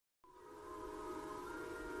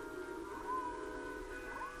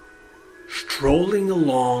Strolling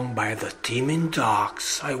along by the teeming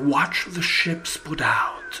docks, I watch the ships put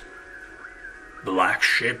out. Black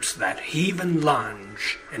ships that heave and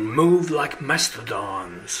lunge and move like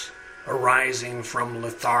mastodons, arising from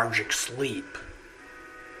lethargic sleep.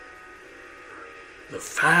 The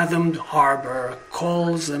fathomed harbor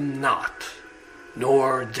calls them not,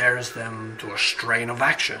 nor dares them to a strain of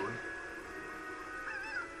action.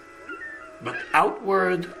 But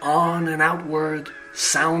outward, on and outward,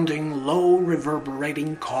 sounding low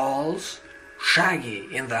reverberating calls, shaggy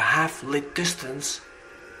in the half-lit distance,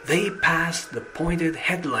 they pass the pointed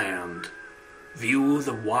headland, view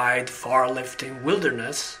the wide far-lifting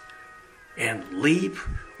wilderness, and leap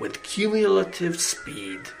with cumulative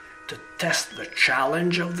speed to test the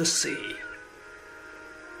challenge of the sea.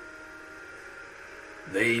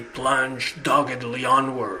 They plunge doggedly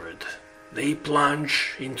onward. They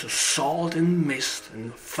plunge into salt and mist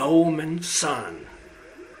and foam and sun.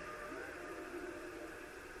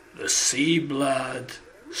 The sea blood,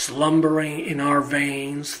 slumbering in our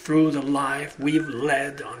veins through the life we've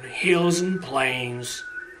led on hills and plains,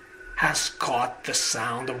 has caught the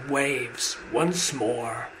sound of waves once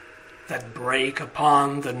more that break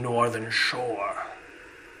upon the northern shore.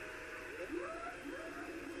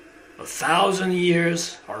 1,000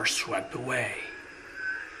 years are swept away.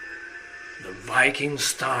 The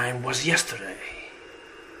Vikings' time was yesterday.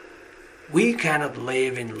 We cannot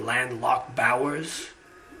live in landlocked bowers.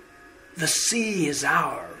 The sea is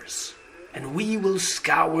ours, and we will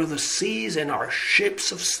scour the seas in our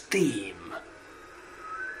ships of steam.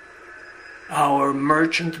 Our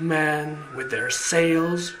merchantmen with their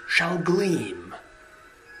sails shall gleam.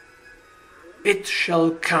 It shall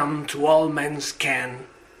come to all men's ken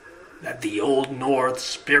that the old North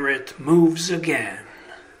spirit moves again.